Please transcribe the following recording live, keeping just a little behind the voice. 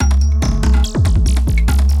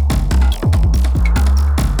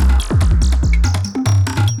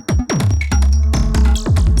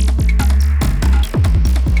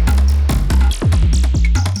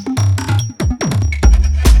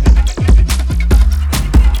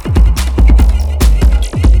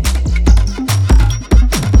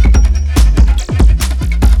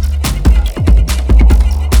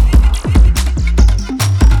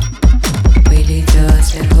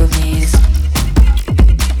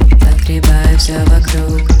вся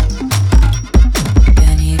вокруг.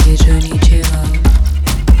 Я не вижу ничего,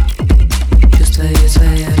 чувствую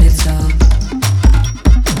свое лицо.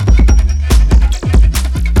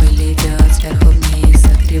 Пыль идет сверху вниз,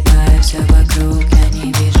 загребая все вокруг. Я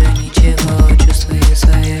не вижу ничего, чувствую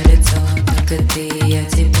свое лицо. Только ты и я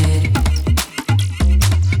теперь,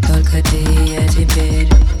 только ты и я теперь.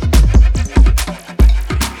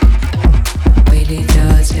 Пыль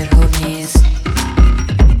идет сверху вниз,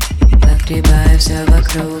 загребая все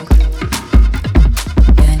вокруг.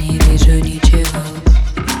 Я не вижу ничего,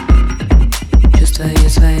 чувствую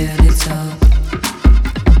свое лицо.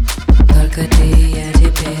 Только ты и я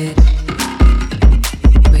теперь.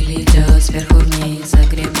 Пыль идет сверху вниз,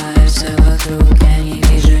 загребая все вокруг. Я не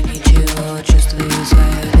вижу ничего, чувствую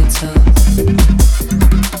свое лицо.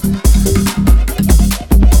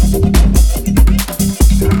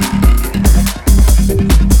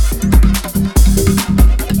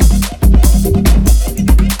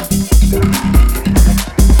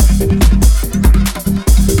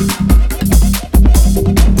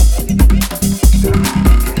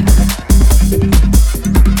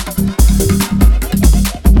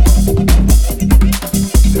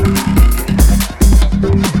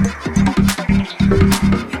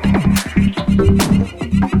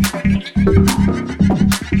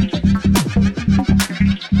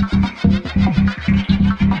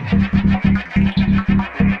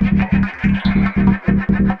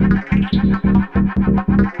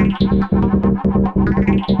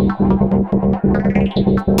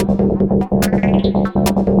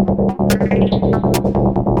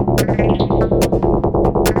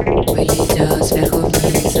 Сверху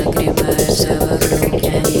вниз, загребая все вокруг.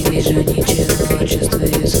 Я не вижу ничего,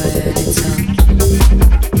 чувствую свое лицо.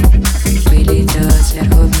 Пыль идет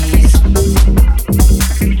сверху вниз,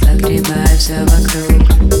 загребая все вокруг.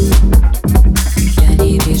 Я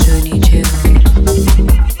не вижу ничего,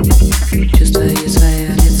 чувствую свое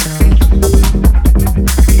лицо.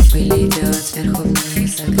 Пыль идет сверху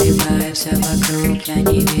вниз, загребая все вокруг. Я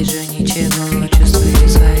не вижу ничего, чувствую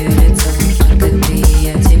свое лицо. Только ты и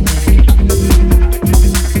я теперь.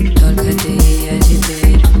 Только ты и я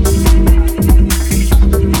теперь.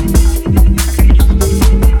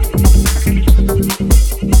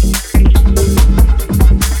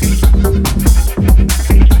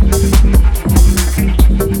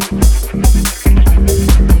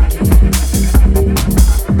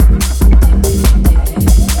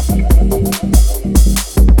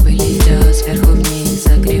 Пыль идет сверху вниз,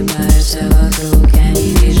 загребая все вокруг. Я не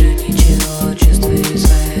вижу ничего, чувствую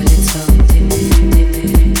свое лицо.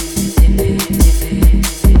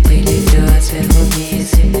 Пыль идет сверху вниз,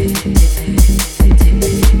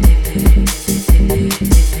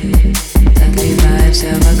 загребая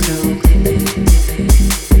все вокруг.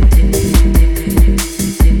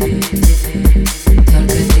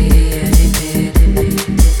 Только ты и я теперь.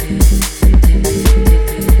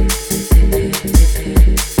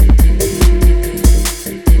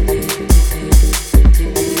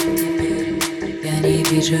 Я не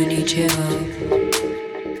вижу ничего,